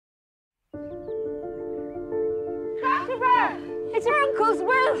It's your uncle's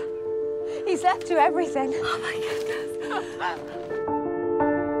will. He's left you everything. Oh, my goodness.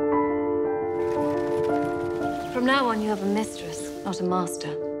 From now on, you have a mistress, not a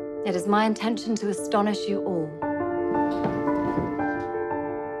master. It is my intention to astonish you all.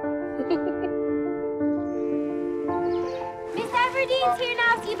 Miss Everdene's here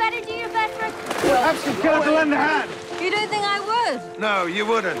now, so you better do your best for... Perhaps you'd care to lend a hand. You don't think I would? No, you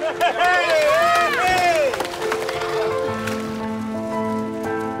wouldn't.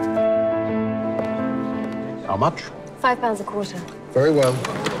 How much? £5 a quarter. Very well.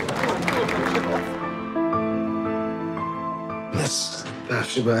 Miss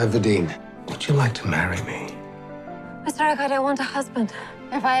Bathsheba Everdene, would you like to marry me? Mr. Oak, I don't want a husband.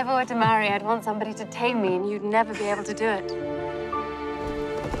 If I ever were to marry, I'd want somebody to tame me, and you'd never be able to do it.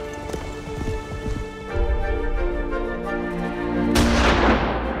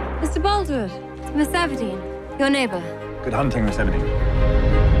 Mr. Boldwood, it's Miss Everdene, your neighbor. Good hunting, Miss Everdene.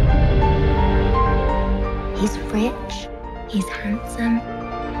 He's rich, he's handsome.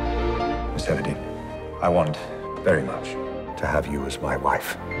 Miss Everdene, I want very much to have you as my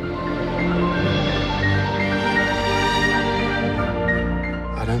wife.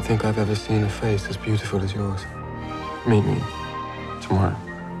 I don't think I've ever seen a face as beautiful as yours. Meet me tomorrow.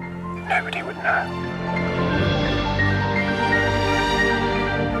 Nobody would know.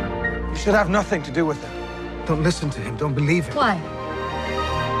 You should have nothing to do with him. Don't listen to him. Don't believe him. Why?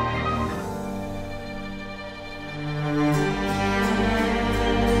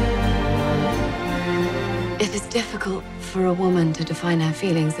 It is difficult for a woman to define her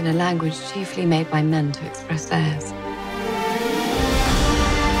feelings in a language chiefly made by men to express theirs.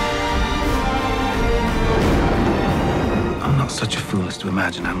 I'm not such a fool as to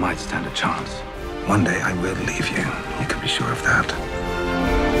imagine I might stand a chance. One day I will leave you. You can be sure of that.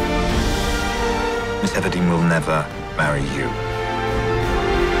 Miss Everdene will never marry you.